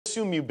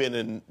assume you've been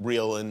in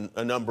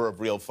a number of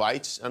real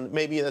fights, and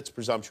maybe that's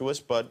presumptuous,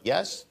 but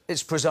yes?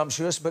 It's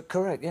presumptuous, but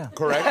correct, yeah.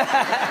 Correct.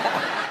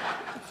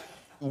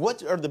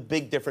 What are the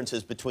big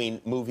differences between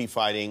movie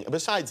fighting,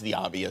 besides the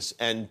obvious,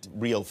 and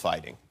real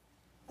fighting?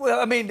 Well,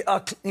 I mean,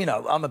 you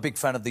know, I'm a big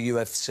fan of the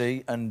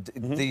UFC, and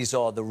these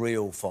are the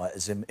real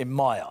fighters in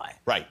my eye.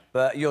 Right.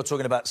 But you're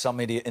talking about some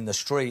idiot in the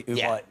street who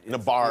might... in a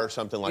bar or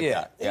something like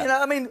that. Yeah. You know,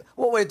 I mean,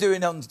 what we're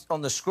doing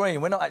on the screen,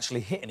 we're not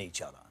actually hitting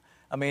each other.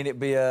 I mean, it'd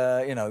be,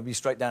 you know, it'd be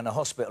straight down the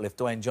hospital if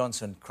Dwayne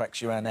Johnson cracks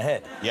you around the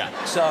head. Yeah.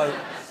 So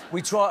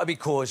we try to be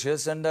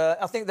cautious, and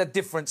I think the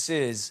difference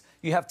is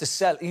you have to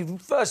sell...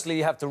 Firstly,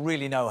 you have to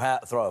really know how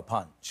to throw a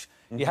punch.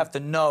 You have to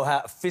know how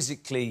to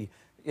physically...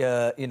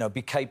 you know,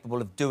 be capable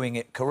of doing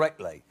it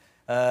correctly.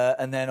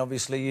 And then,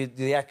 obviously,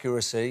 the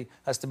accuracy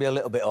has to be a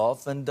little bit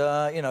off, and, you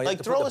know... You like, have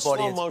to throw put the a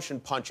body slow-motion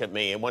punch at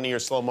me, and one of your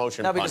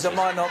slow-motion punches. No, because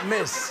I might not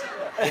miss.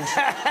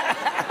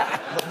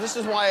 But this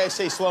is why I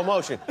say slow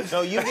motion.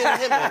 No, you didn't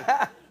hit me.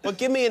 But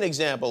give me an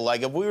example.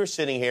 Like, if we were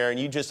sitting here and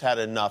you just had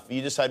enough,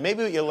 you decided,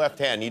 maybe with your left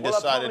hand, you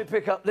decided... I'll probably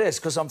pick up this,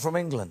 because I'm from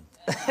England.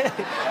 Be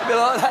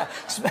like that.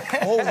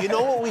 Oh, you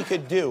know what we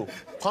could do?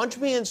 Punch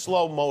me in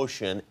slow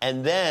motion,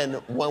 and then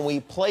when we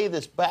play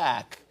this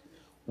back,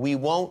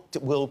 we'll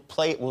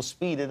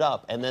speed it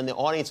up, and then the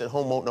audience at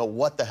home won't know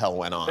what the hell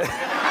went on.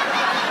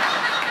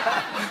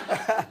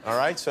 All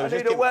right, so I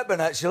need a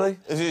weapon, actually.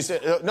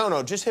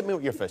 No, just hit me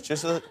with your fist.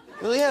 Just,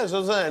 yeah,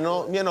 so,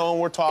 you know,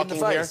 we're talking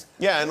here.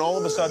 Yeah, and all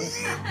of a sudden...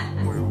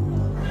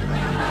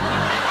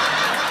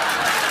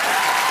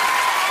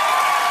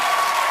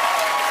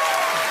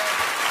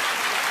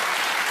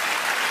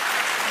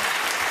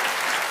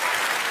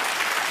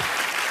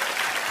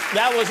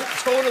 That was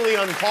totally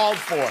uncalled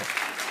for.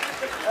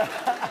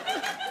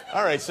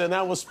 All right, so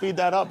now we'll speed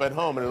that up at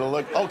home, and it'll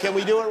look... Oh, can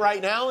we do it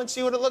right now and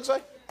see what it looks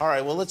like? All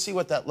right, well, let's see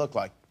what that looked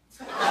like.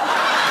 Oh, yeah,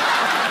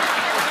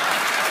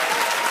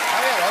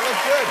 that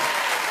looks good.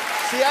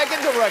 See, I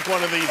can direct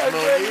one of these movies.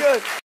 That's very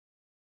good.